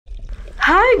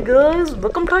Hi girls,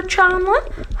 welcome to our channel.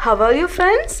 How are you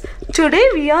friends? Today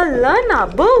we are learn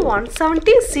about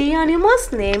 170 sea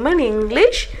animals name in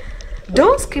English.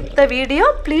 Don't skip the video,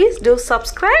 please do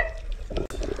subscribe.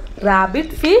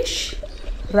 Rabbit fish,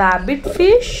 rabbit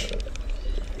fish.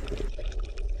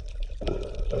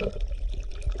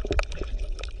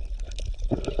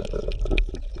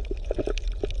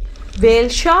 Whale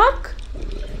shark,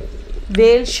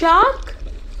 whale shark.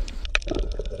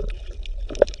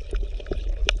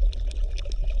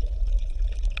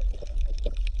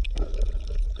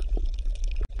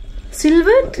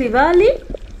 Silver trevally,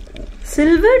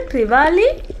 silver trevally.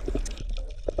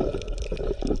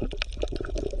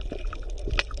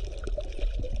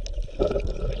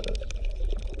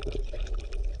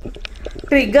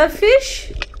 Triggerfish,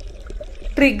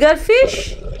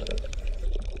 triggerfish.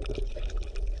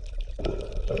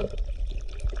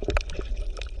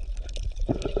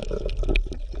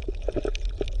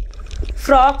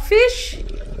 Frogfish,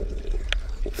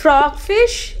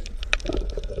 frogfish.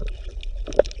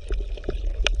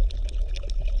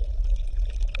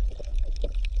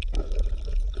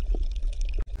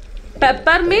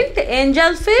 Peppermint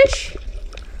angelfish,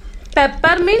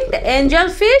 peppermint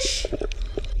angelfish.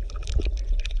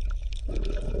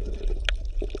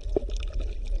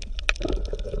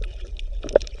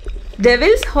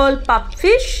 Devil's hole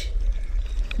pupfish,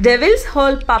 devil's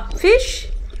hole pupfish.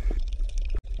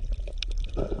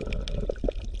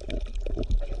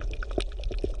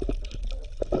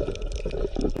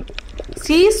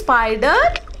 Sea spider,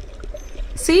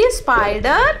 sea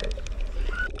spider.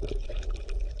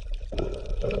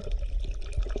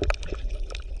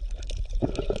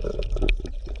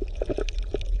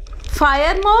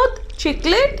 Firemouth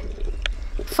cichlid,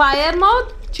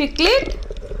 firemouth cichlid.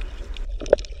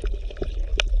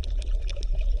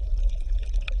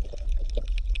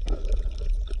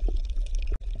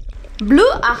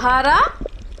 Blue ahara,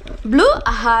 blue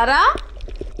ahara.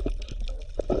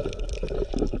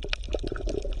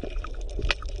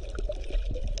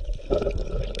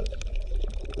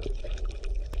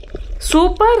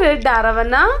 Super red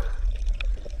aravana,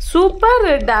 super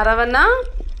red aravana.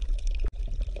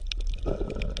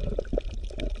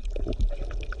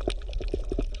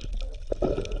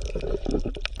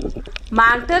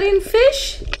 Mandarin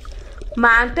fish,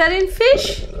 mandarin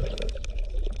fish.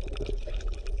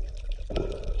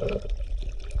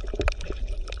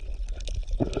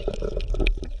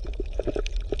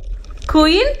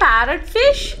 Queen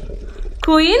parrotfish,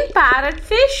 queen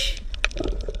parrotfish.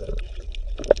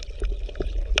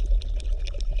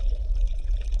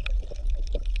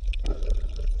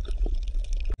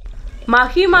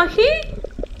 Mahi mahi,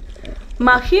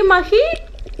 mahi mahi.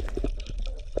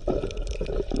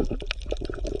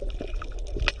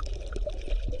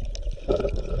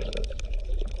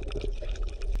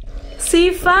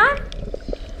 Sea fan,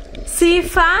 sea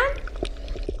fan.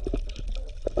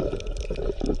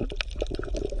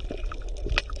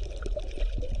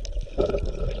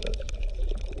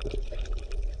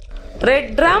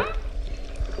 Red drum,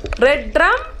 red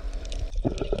drum.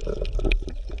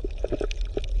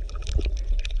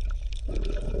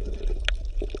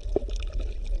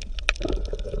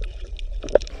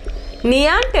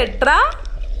 Neon tetra,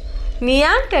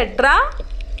 neon tetra.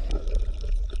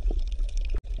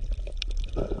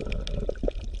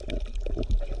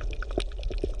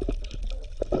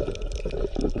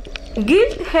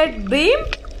 Gilt head bream,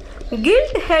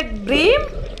 gilt head bream.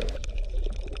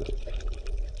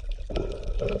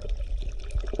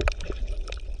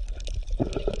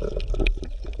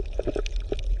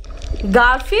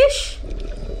 Garfish,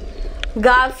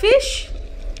 garfish.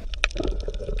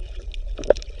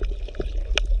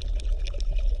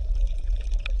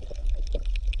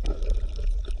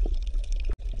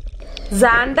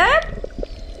 Xander,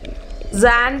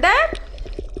 xander.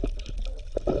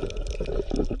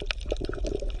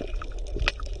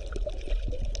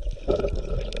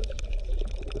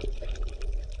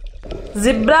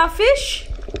 Zebrafish,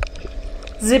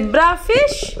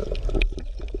 zebrafish.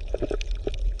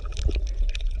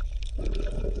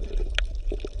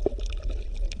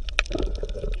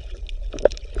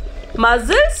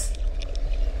 Mussels,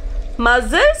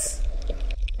 mussels.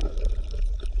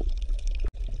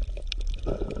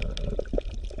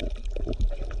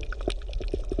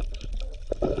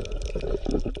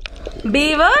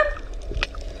 Beaver,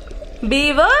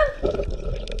 beaver.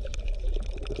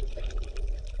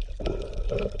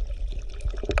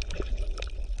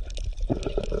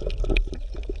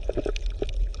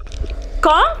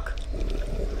 Conch,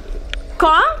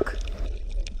 conch.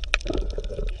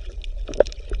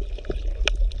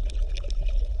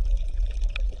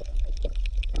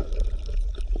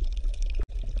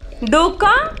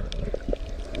 Duka,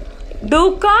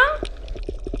 Duka,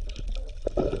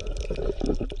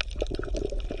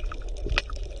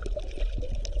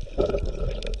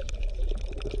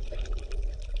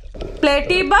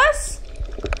 Platypus,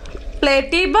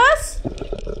 Platypus,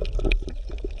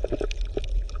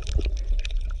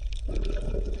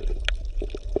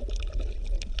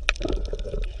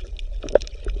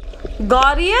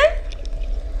 Gharial,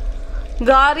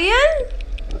 Gharial,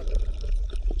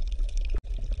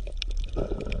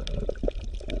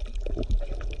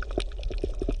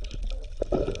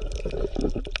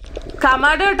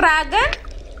 Komodo dragon,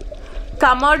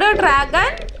 Komodo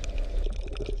dragon,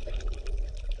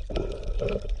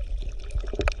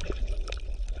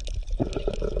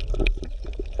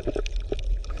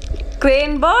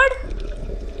 crane bird,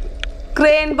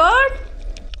 crane bird,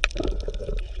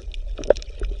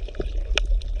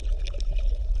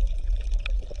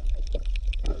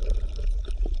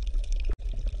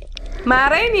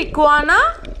 marine iguana,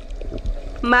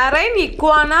 marine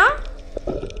iguana,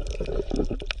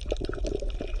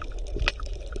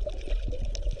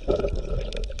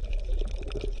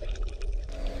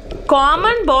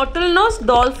 common bottlenose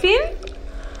dolphin,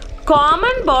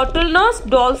 common bottlenose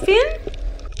dolphin,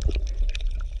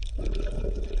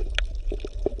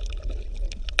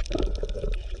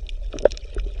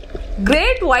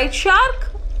 great white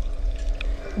shark,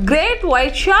 great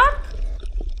white shark,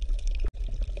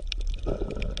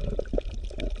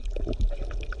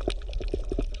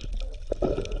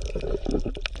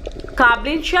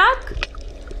 Goblin shark,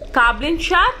 goblin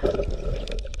shark,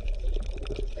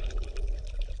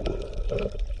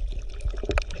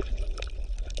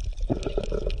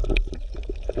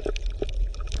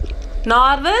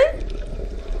 narwhal,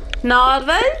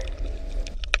 narwhal,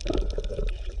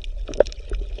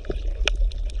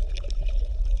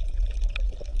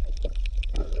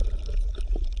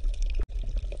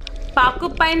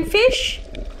 porcupine fish,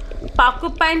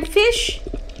 porcupine fish,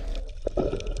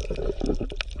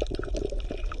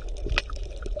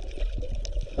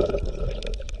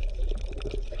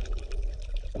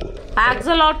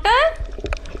 axolotl,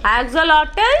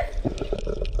 axolotl,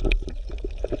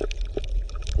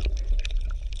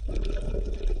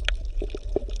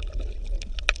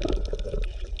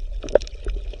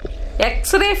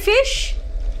 X-ray fish,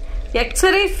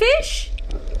 X-ray fish,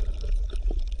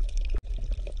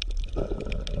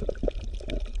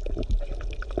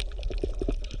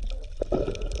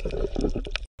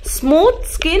 smooth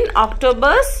skin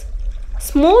octopus,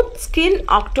 smooth skin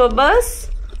octopus,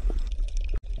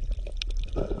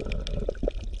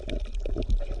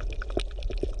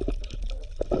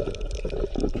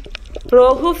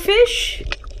 rohu fish,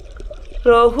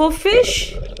 rohu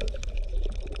fish,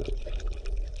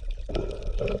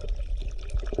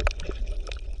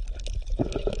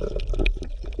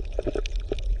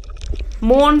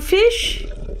 moonfish,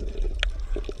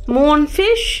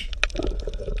 moonfish,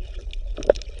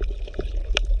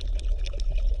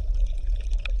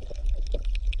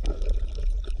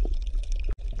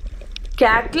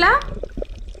 catla,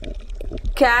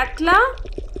 catla,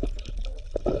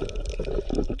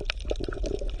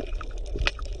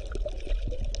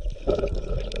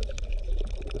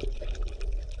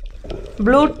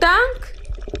 blue tank,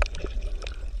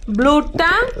 blue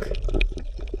tank,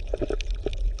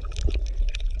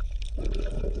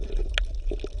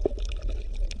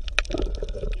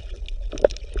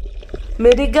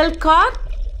 marigal carp,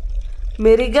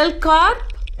 marigal carp,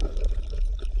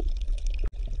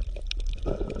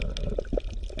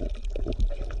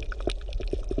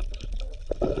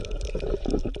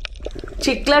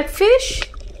 chiclet fish,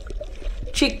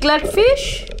 chiclet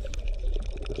fish,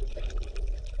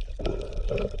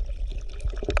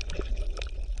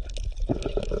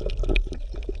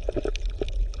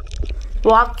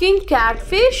 walking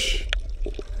catfish,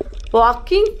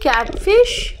 walking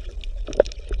catfish,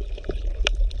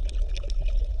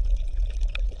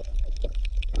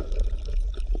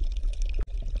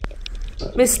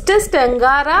 Mr.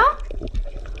 Stangara,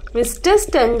 Mr.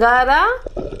 Stangara,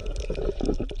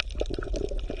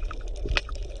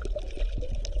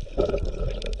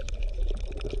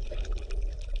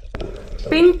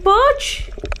 pink perch,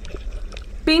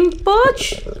 pink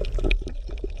perch,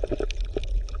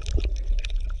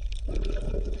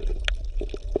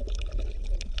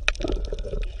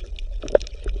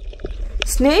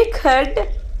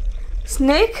 snakehead,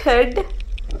 snakehead,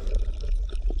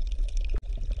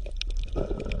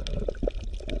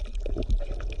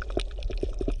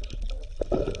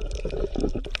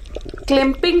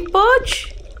 climping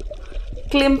perch,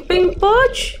 climping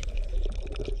perch,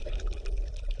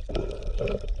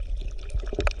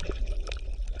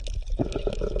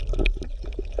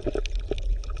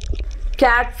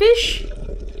 catfish,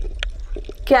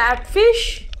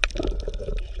 catfish.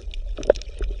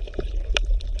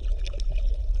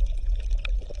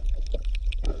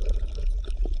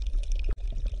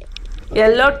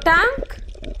 Yellow tank,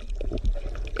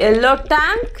 yellow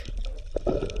tank.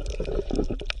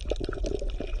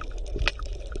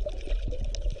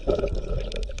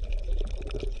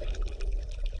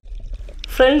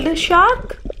 Frilled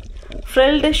shark,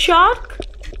 frilled shark.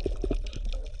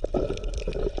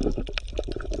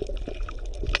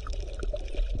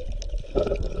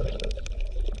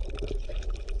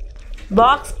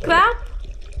 Box crab,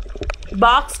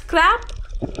 box crab.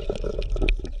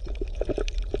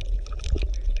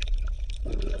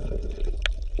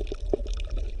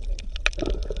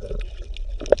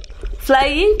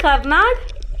 Flying carnad,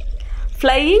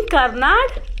 flying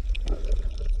carnad.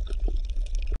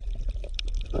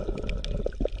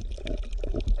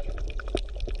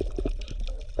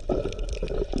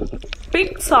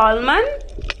 Pink salmon,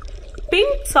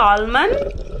 pink salmon.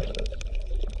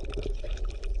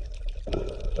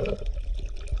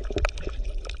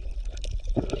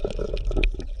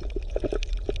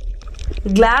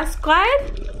 Glass squid,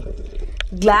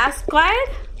 glass squid.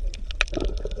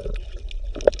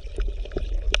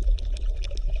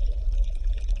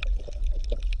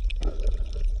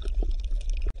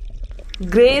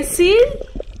 Grey seal,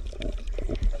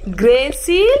 grey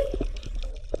seal.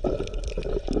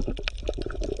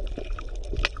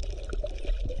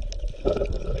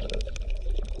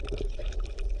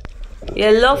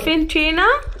 Yellowfin tuna,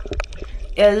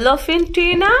 yellowfin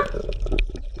tuna.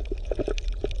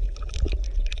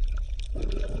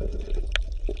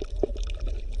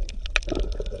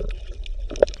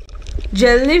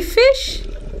 Jellyfish,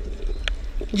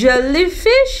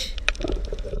 jellyfish.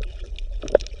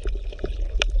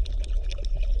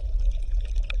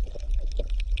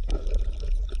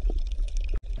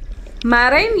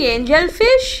 Marine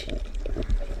angelfish,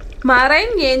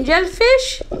 marine angelfish.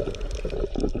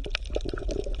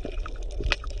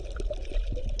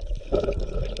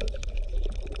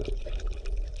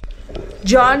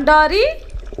 John Dory,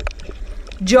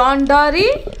 John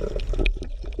Dory.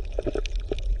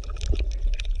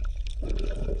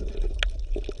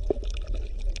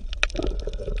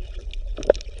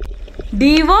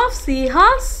 Dwarf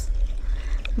seahorse,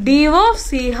 dwarf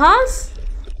seahorse.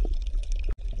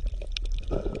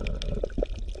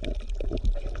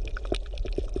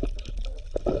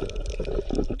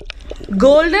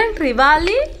 Golden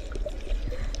trevally,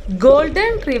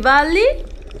 golden trevally.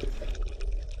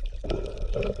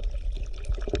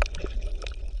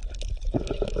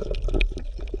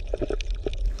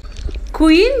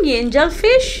 Queen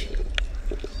angelfish,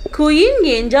 queen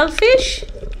angelfish.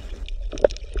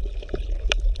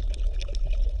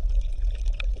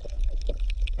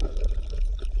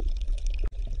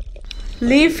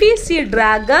 Leafy sea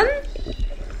dragon,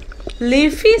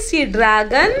 leafy sea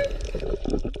dragon.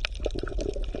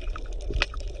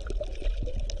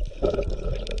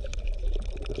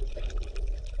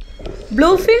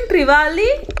 Bluefin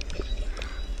trevally,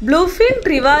 bluefin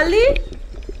trevally.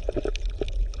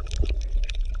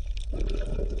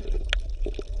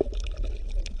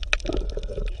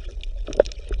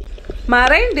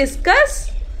 Marine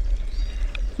discus,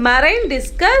 marine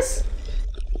discus.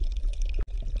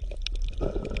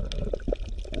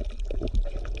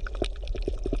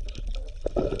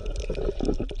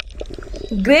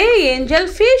 Grey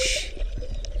angelfish,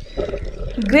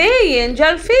 grey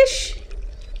angelfish.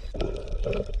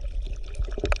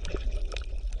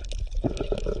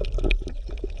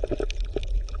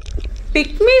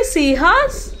 Pygmy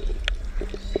seahorse,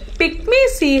 pygmy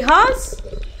seahorse.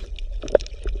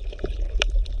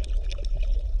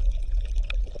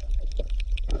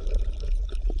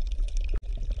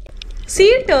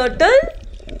 Sea turtle,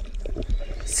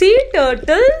 sea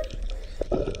turtle.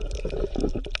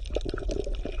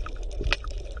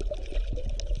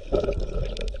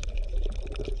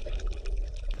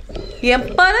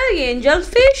 Emperor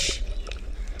angelfish,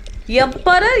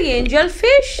 emperor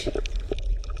angelfish.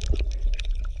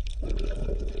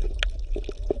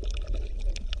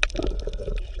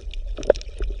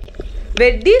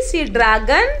 Weddy sea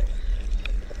dragon,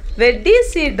 weddy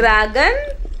sea dragon.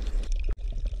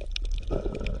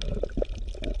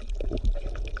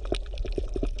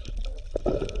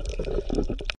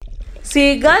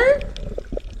 Seagull,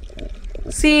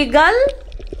 seagull.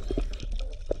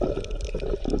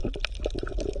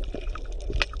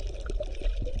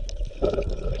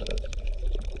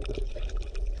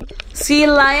 Sea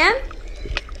lion,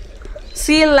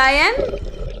 sea lion.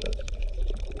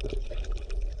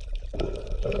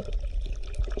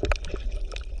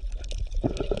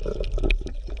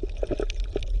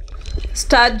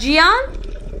 sturgeon,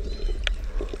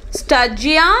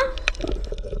 sturgeon,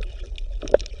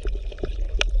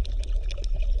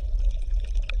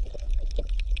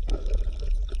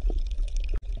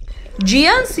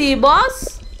 giant sea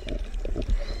bass,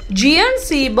 giant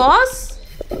sea bass,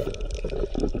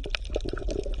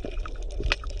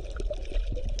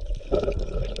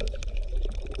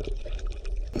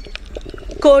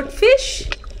 codfish,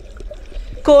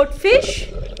 codfish,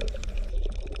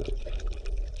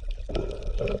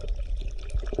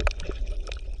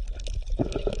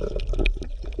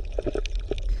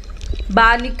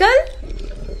 barnacle,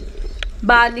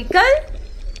 barnacle,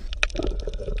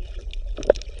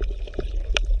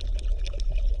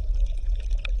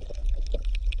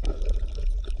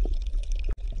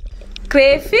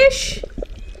 crayfish,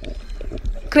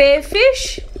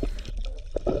 crayfish,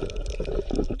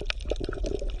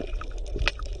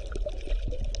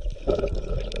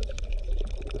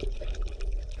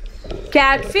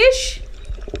 catfish,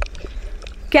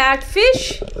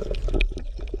 catfish,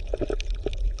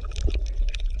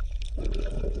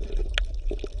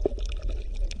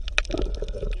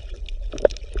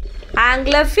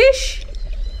 anglerfish,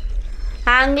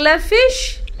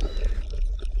 anglerfish,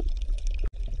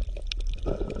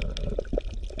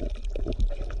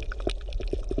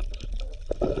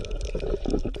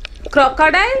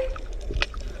 crocodile,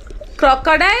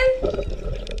 crocodile,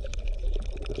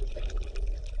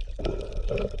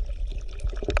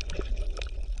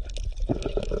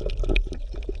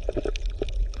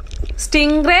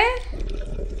 stingray,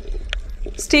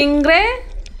 stingray,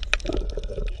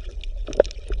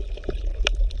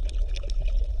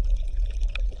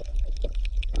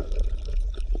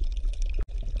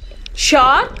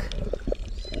 shark,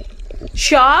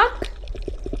 shark,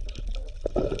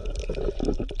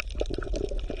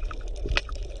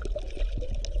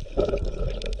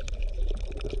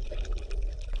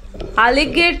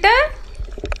 alligator,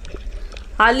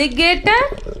 alligator,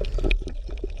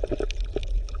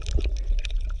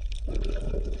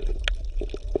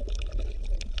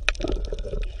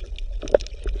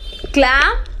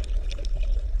 clam,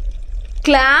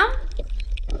 clam,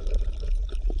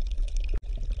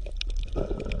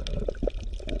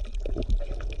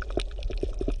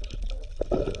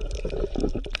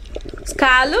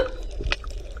 scallop,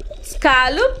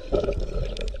 scallop,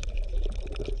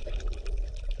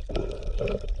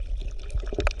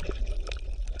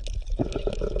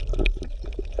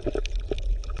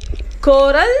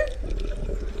 coral,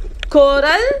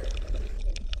 coral,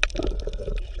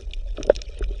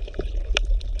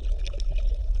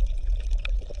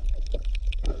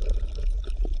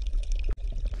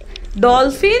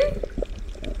 dolphin,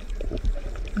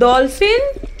 dolphin,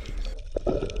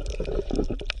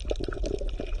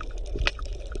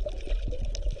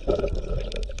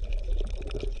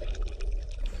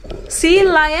 sea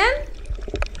lion,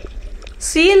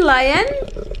 sea lion,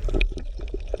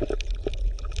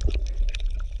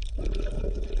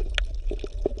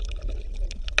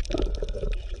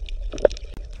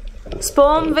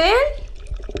 sperm whale,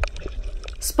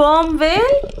 sperm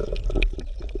whale,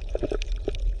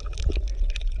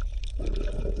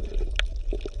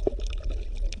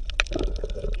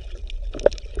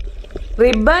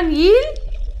 ribbon eel,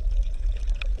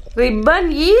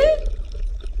 ribbon eel,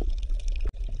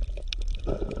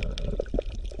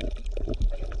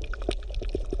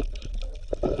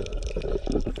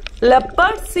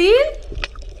 leopard seal,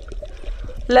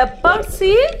 leopard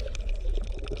seal,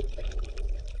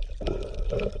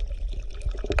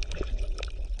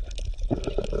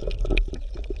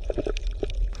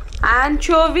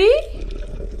 anchovy,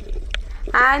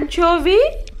 anchovy,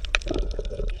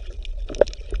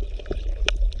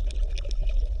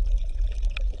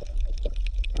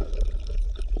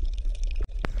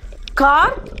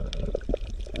 carp,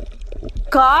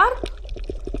 carp,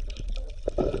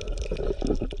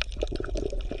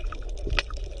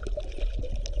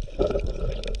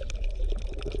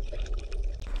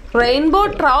 rainbow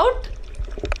trout,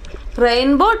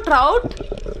 rainbow trout,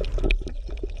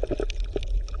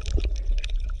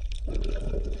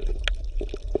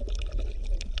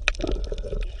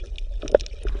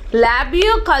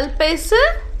 labioculpes,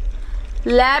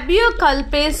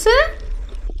 labioculpes,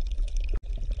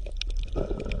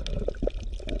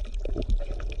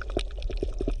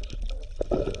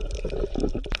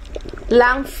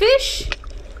 lungfish,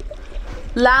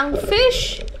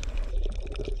 lungfish,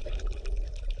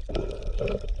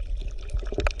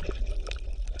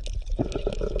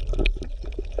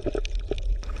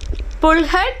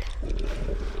 bullhead,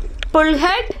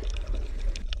 bullhead,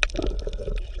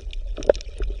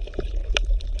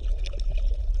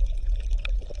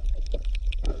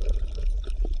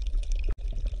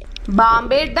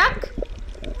 Bombay duck,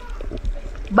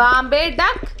 Bombay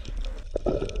duck.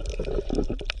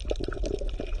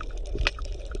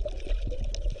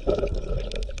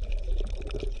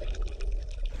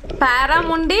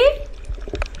 Paramundi,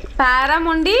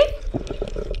 Paramundi.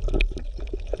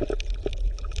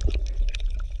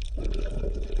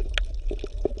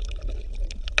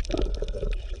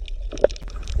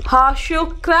 Horseshoe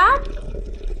crab,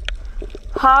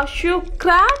 Horseshoe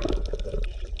crab.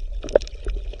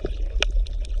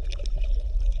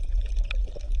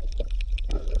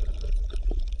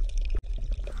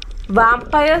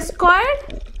 Vampire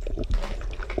squid,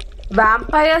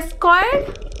 Vampire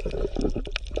squid.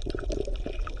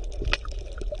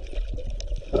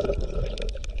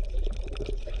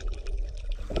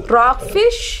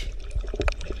 Rockfish,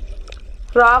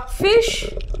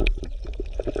 Rockfish.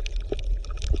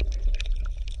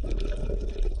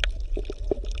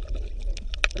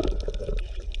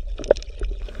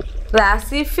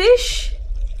 Rassy fish,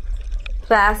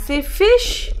 Rassy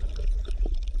fish.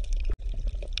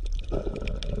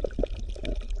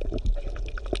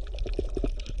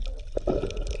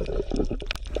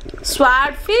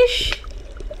 Swordfish,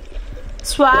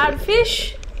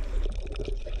 Swordfish.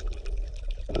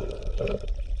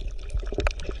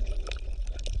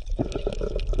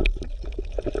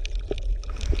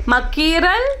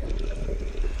 Mackerel,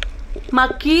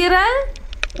 Mackerel.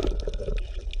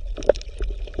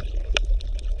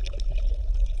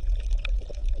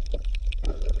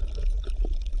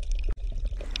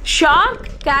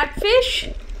 Shark, catfish,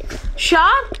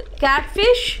 Shark,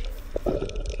 catfish.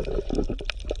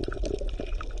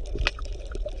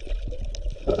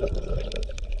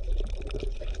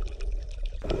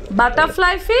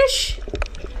 Butterfly fish,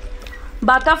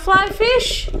 Butterfly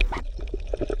fish.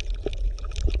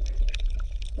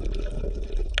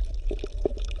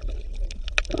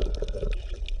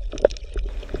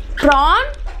 Prawn,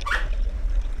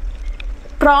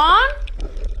 Prawn.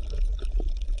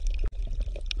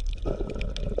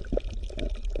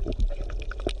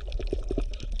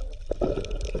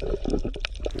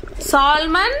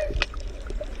 Salmon,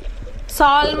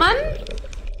 Salmon.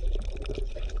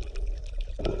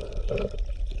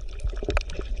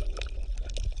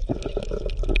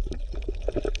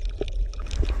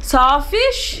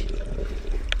 Sawfish,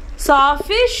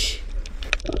 Sawfish.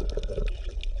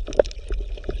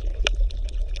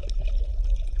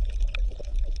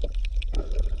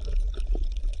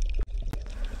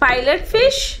 Pilot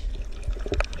fish,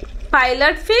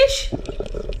 Pilot fish.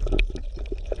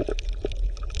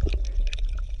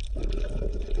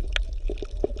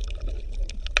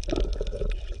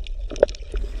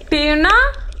 Tuna,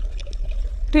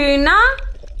 Tuna.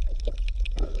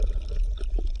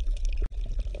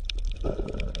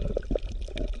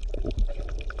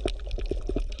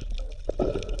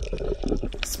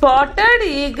 Spotted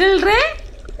eagle ray,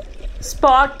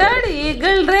 Spotted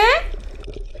eagle ray.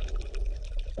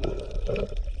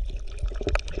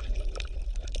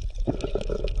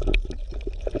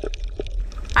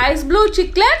 Ice blue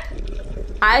chicklet,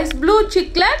 Ice blue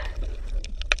chicklet.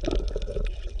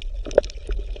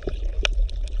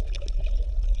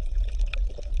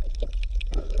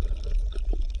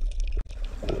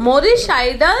 Moorish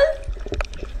idol,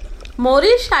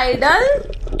 Moorish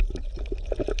idol.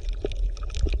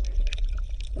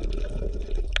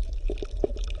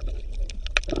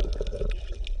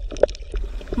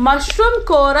 Mushroom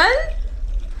coral,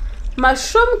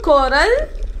 Mushroom coral.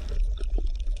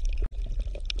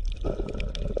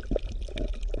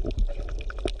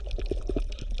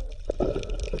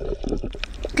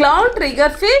 Clown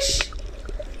triggerfish,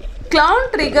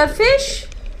 Clown triggerfish.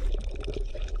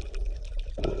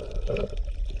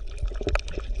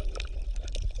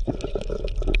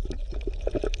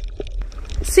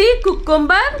 Sea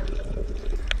cucumber,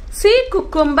 Sea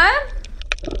cucumber.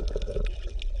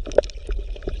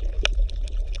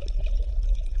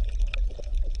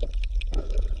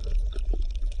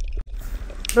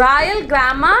 Royal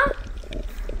grama,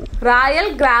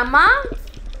 Royal grama.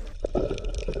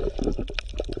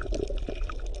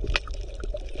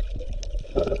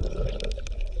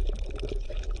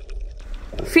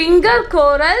 Finger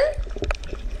coral,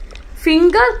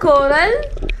 Finger coral.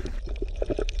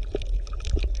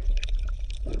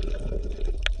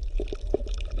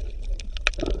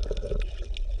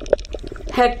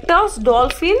 Hector's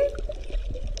dolphin,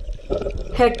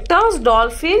 Hector's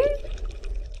dolphin.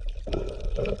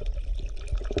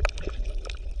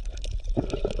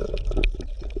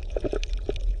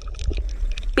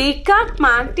 Peacock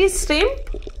mantis shrimp,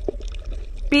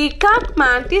 Peacock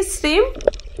mantis shrimp.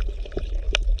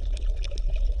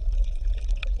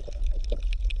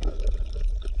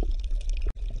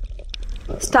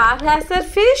 Starhazer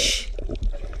fish.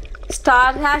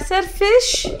 Starhazer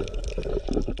fish.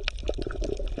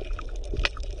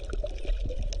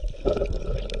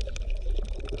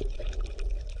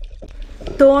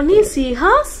 Tony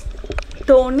seahorse.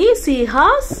 Tony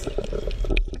seahorse.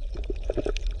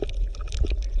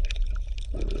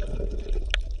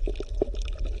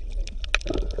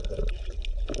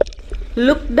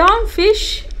 Look down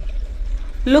fish.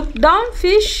 Look down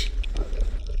fish.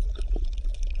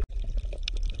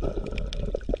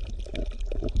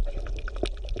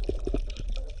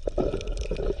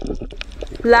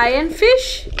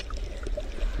 Lionfish.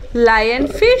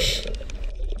 Lionfish.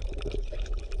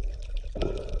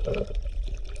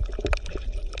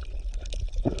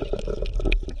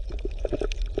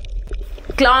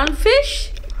 Clownfish.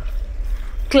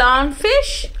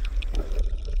 Clownfish.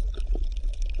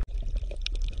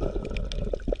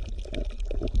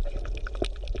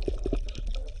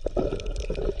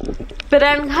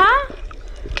 Piranha.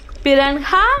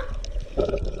 Piranha.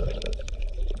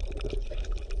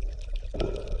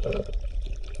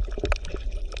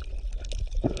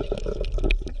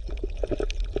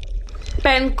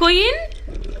 Penguin.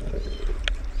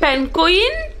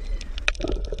 Penguin.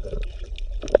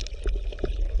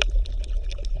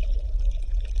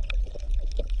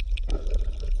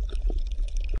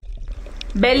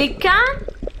 Pelican.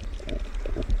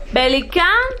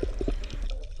 Pelican.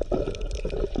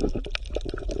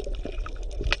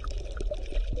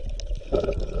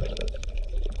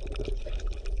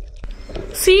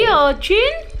 Sea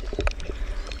urchin.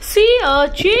 Sea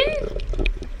urchin.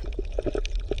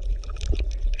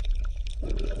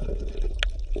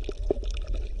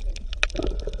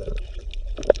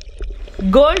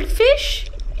 Goldfish.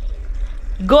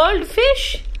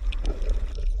 Goldfish.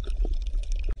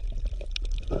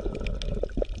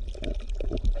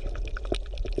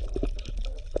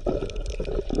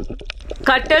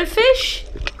 Cuttlefish.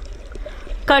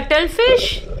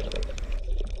 Cuttlefish.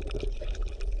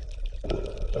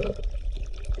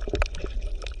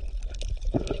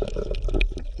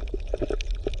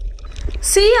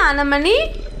 Sea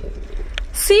anemone.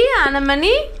 Sea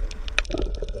anemone.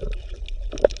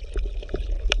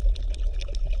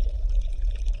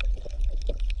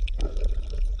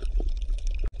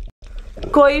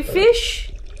 Koi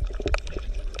fish.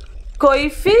 Koi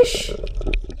fish.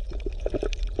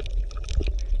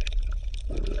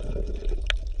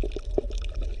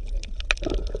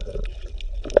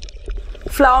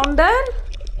 Flounder.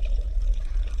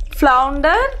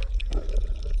 Flounder.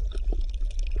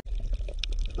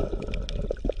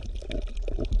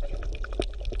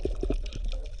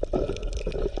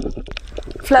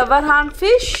 Flowerhorn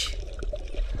fish.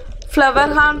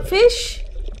 Flowerhorn fish.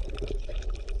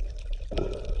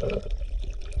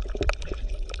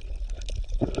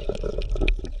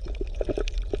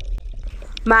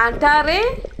 Manta ray.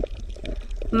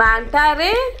 Manta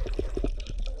ray.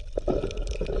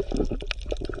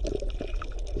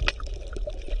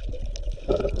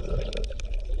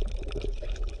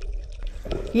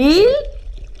 Eel.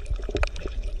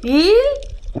 Eel.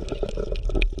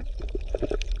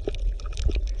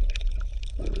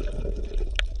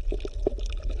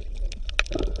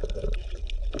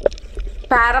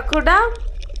 Barracuda.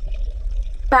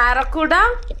 Barracuda.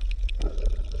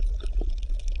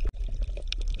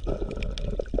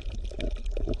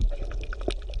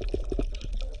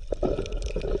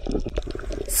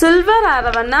 Silver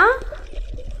aravana.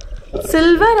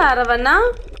 Silver aravana.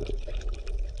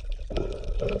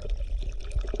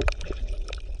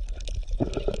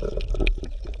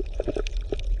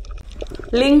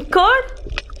 Lingcod.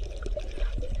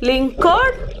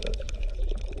 Lingcod.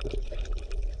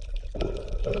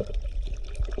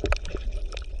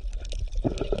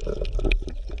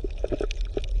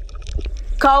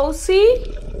 Cowsey.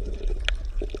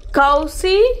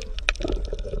 Cowsey.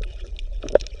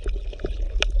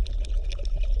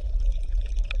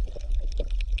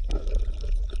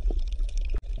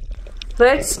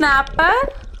 Red snapper.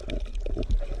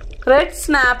 Red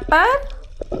snapper.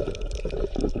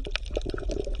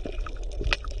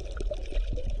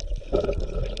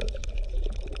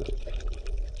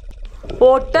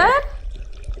 Otter.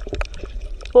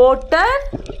 Otter.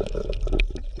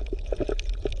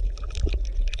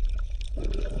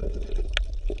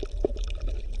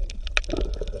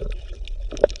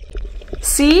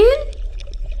 Seal.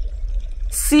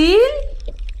 Seal.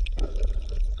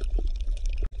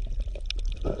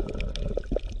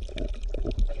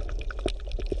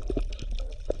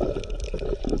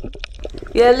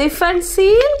 Elephant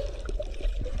seal.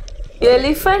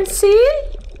 Elephant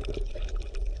seal.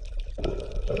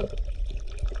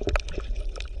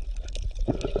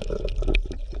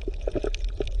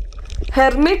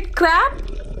 hermit crab,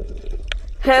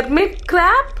 hermit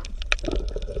crab.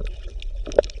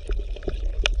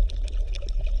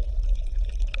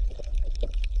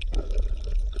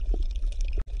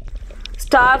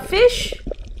 Starfish,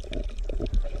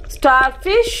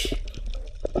 starfish.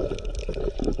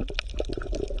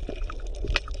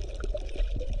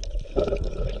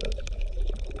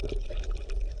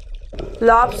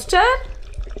 Lobster,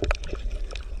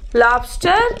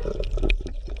 lobster.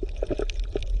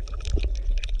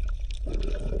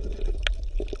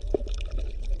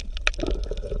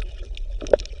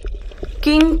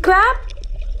 King crab,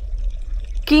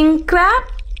 king crab.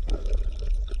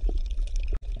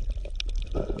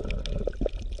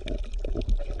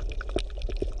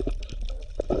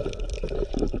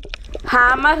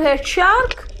 Hammerhead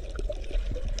shark,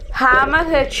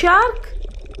 hammerhead shark.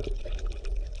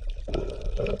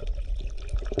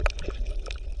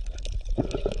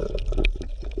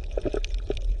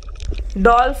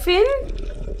 Dolphin,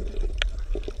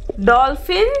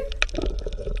 dolphin.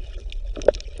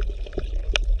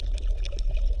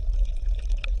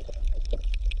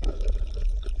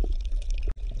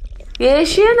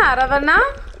 Asian aravana,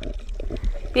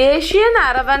 Asian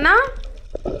aravana.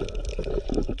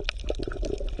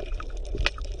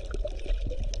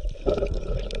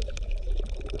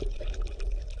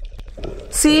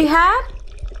 Sea hare,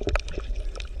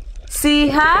 sea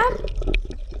hare.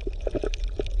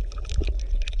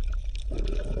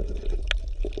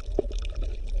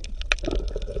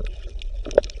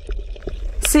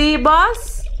 Sea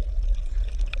bass,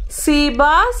 sea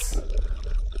bass.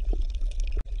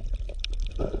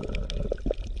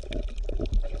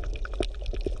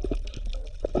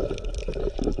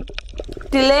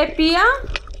 Tilapia,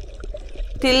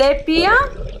 tilapia.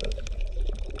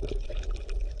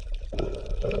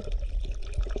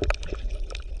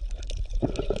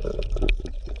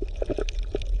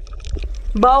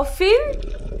 Bowfin,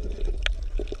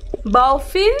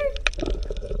 bowfin.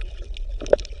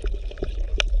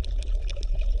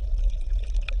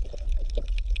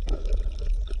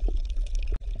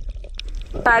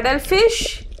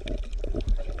 Paddlefish,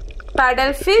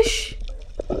 paddlefish.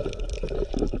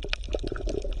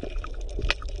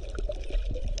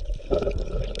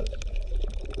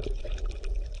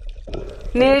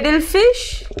 Needlefish,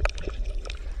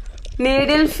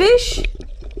 needlefish.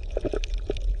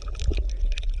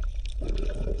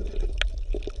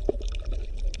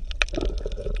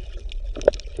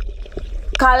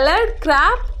 Colored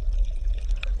crab,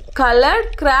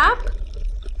 colored crab.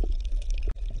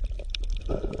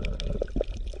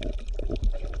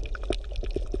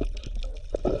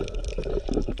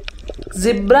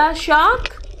 Zebra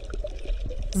shark,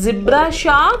 zebra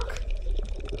shark.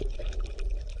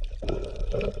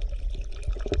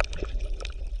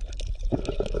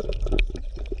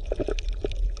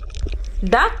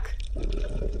 Duck,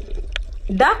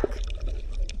 duck.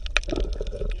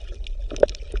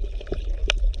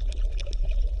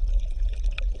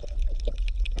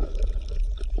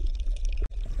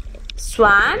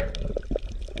 Swan,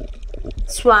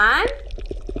 swan.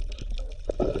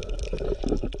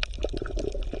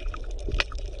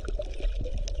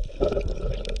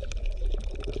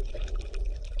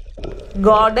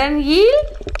 Garden eel,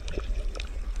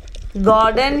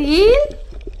 garden eel.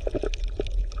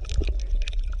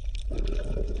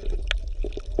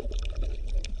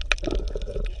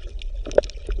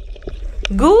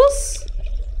 Goose,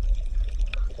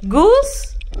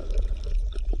 goose.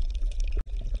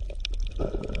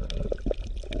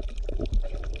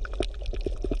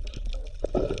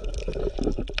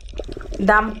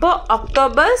 Dumper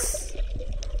octopus,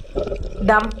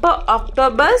 dumper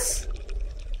octopus.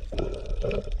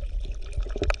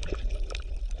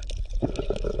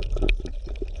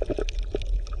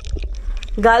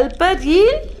 Gulper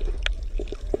eel,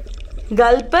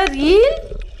 gulper eel.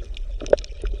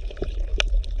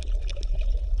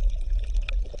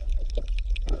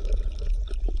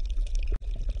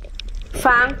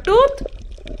 Fang tooth,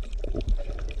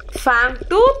 fang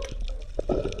tooth.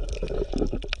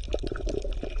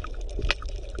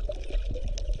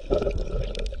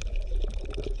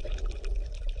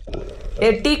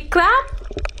 Yeti crab,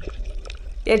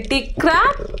 yeti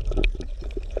crab.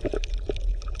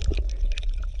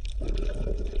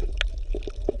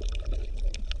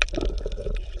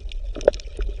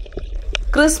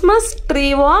 Christmas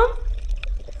tree worm,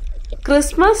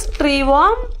 Christmas tree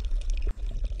worm.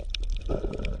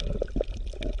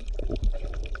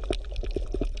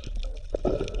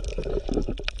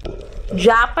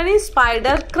 Japanese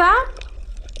spider crab,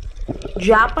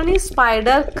 Japanese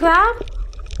spider crab.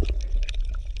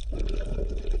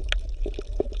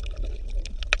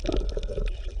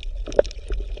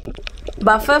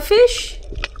 bufferfish,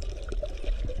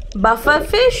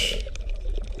 bufferfish.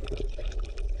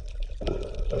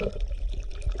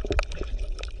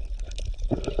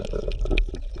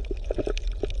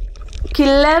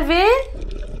 Killer whale,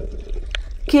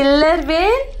 killer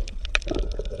whale.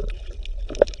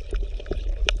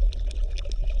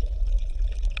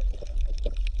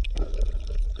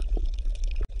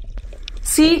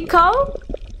 Sea cow,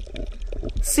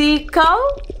 sea cow.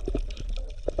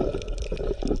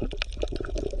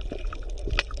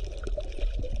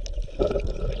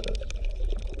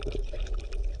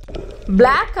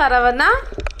 Black aravana,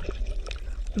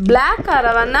 black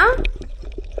aravana.